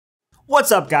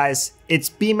What's up guys, it's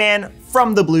B-Man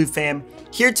from the Blue Fam,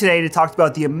 here today to talk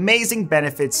about the amazing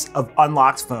benefits of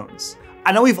unlocked phones.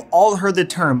 I know we've all heard the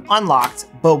term unlocked,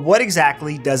 but what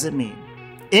exactly does it mean?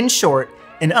 In short,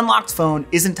 an unlocked phone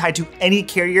isn't tied to any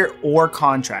carrier or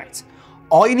contract.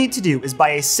 All you need to do is buy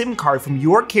a SIM card from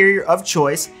your carrier of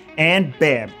choice and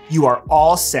bam, you are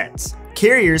all set.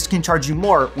 Carriers can charge you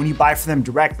more when you buy from them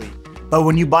directly, but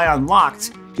when you buy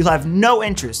unlocked, you'll have no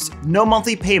interest, no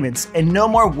monthly payments, and no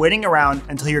more waiting around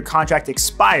until your contract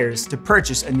expires to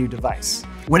purchase a new device.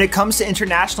 When it comes to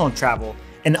international travel,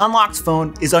 an unlocked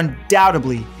phone is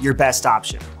undoubtedly your best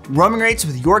option. Roaming rates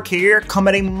with your carrier come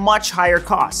at a much higher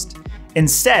cost.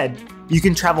 Instead, you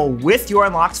can travel with your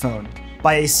unlocked phone,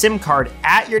 buy a SIM card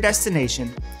at your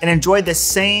destination, and enjoy the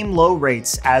same low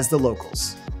rates as the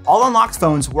locals. All unlocked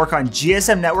phones work on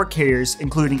GSM network carriers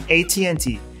including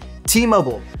AT&T,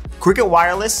 T-Mobile, Cricket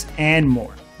Wireless, and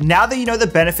more. Now that you know the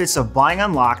benefits of buying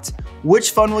unlocked, which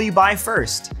phone will you buy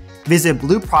first? Visit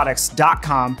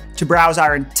blueproducts.com to browse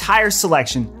our entire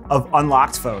selection of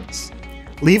unlocked phones.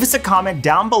 Leave us a comment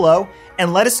down below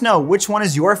and let us know which one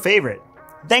is your favorite.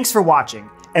 Thanks for watching,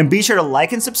 and be sure to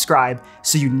like and subscribe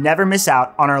so you never miss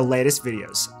out on our latest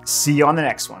videos. See you on the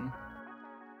next one.